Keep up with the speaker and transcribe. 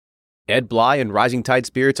Ed Bly and Rising Tide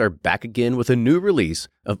Spirits are back again with a new release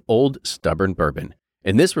of Old Stubborn Bourbon.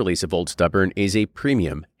 And this release of Old Stubborn is a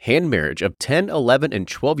premium hand marriage of 10, 11, and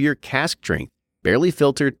 12-year cask strength, barely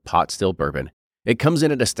filtered pot still bourbon. It comes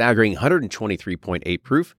in at a staggering 123.8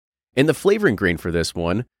 proof, and the flavoring grain for this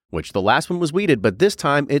one, which the last one was wheated, but this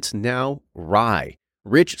time it's now rye.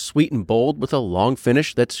 Rich, sweet, and bold with a long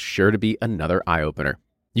finish that's sure to be another eye-opener.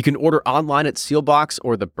 You can order online at Sealbox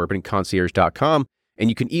or thebourbonconcierge.com, and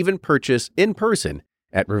you can even purchase in person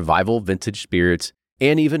at Revival Vintage Spirits,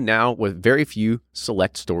 and even now with very few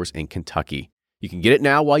select stores in Kentucky. You can get it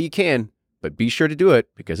now while you can, but be sure to do it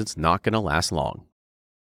because it's not going to last long.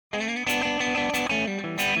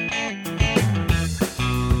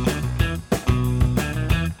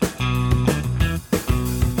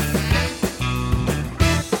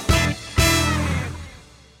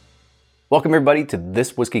 Welcome everybody to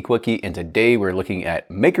this Whiskey Quickie, and today we're looking at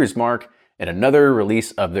Maker's Mark and another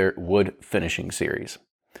release of their wood finishing series.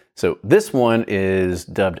 So this one is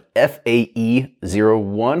dubbed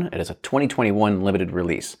FAE01. It is a 2021 limited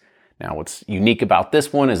release. Now what's unique about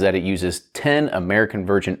this one is that it uses 10 American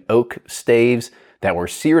Virgin Oak staves that were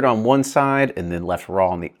seared on one side and then left raw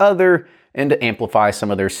on the other, and to amplify some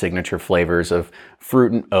of their signature flavors of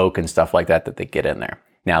fruit and oak and stuff like that they get in there.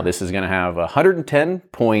 Now this is going to have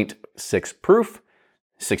 110.6 proof,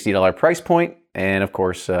 $60 price point, and of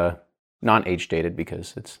course non-age dated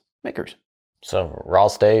because it's Maker's. So raw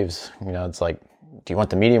staves, it's like, do you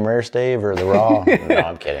want the medium rare stave or the raw? No,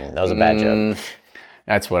 I'm kidding. That was a bad joke.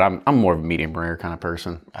 That's what I'm more of a medium rare kind of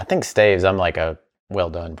person. I think staves, I'm like a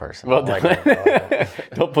well done person. Well done.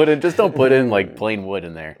 Don't put in like plain wood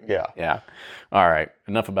in there. Yeah. Yeah. All right.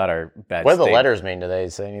 Enough about our bad What do the letters mean? Do they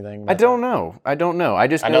say anything? I don't know. I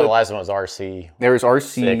just know the last one was RC. There's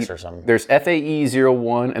RC 6 or something. There's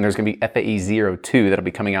FAE01 and there's going to be FAE02 that'll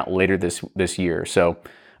be coming out later this year. So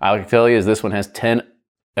I can tell you is this one has 10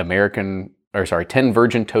 10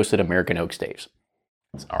 virgin toasted American oak staves.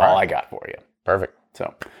 That's all I got for you. Perfect.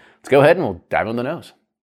 So let's go ahead and we'll dive on the nose.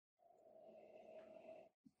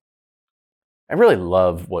 I really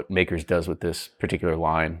love what Maker's does with this particular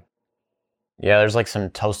line. Yeah, there's like some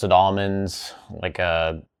toasted almonds, like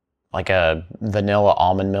a vanilla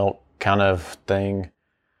almond milk kind of thing.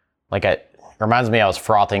 It reminds me I was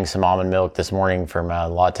frothing some almond milk this morning for my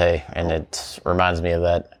latte, and it reminds me of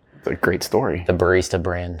that. It's a great story. The barista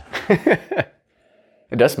brand.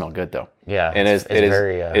 It does smell good though. Yeah, and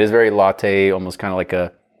it is very latte, almost kind of like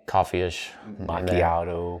a coffee-ish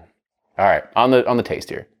macchiato. All right, on the taste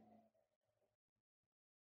here.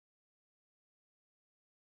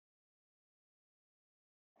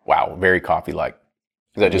 Wow, very coffee-like.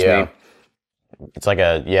 Is that just me? It's like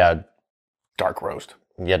a dark roast.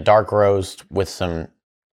 Yeah, dark roast with some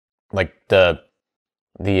like the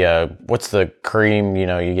what's the cream?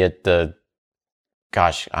 You get the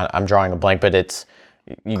I'm drawing a blank, but it's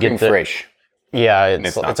you cream get the fraiche. Yeah,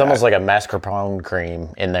 it's almost like a mascarpone cream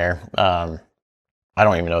in there. I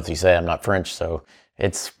don't even know if you say I'm not French, so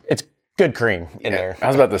it's good cream in there. I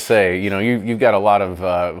was about to say, you've got a lot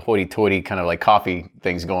of hoity-toity kind of like coffee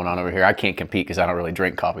things going on over here. I can't compete because I don't really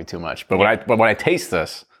drink coffee too much. But when I taste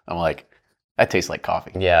this, I'm like, that tastes like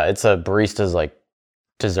coffee. Yeah, it's a barista's like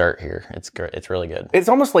dessert here. It's great. It's really good. It's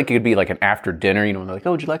almost like it could be like an after dinner. When they're like,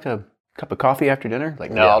 oh, would you like a cup of coffee after dinner?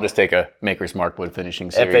 Like, no, I'll just take a Maker's Mark wood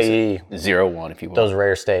finishing series. FAE01, if you will. Those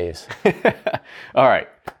rare staves. All right,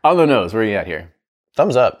 on the nose, where are you at here?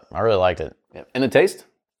 Thumbs up. I really liked it. Yep. And the taste?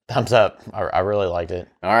 Thumbs up. I really liked it.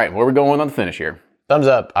 All right, where are we going on the finish here? Thumbs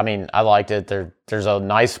up. I mean, I liked it. There's a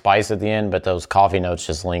nice spice at the end, but those coffee notes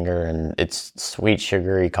just linger, and it's sweet,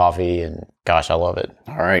 sugary coffee, and gosh, I love it.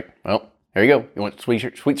 All right. Well, there you go. You want sweet,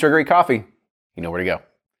 sugary coffee? You know where to go.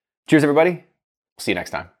 Cheers, everybody. See you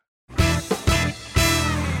next time.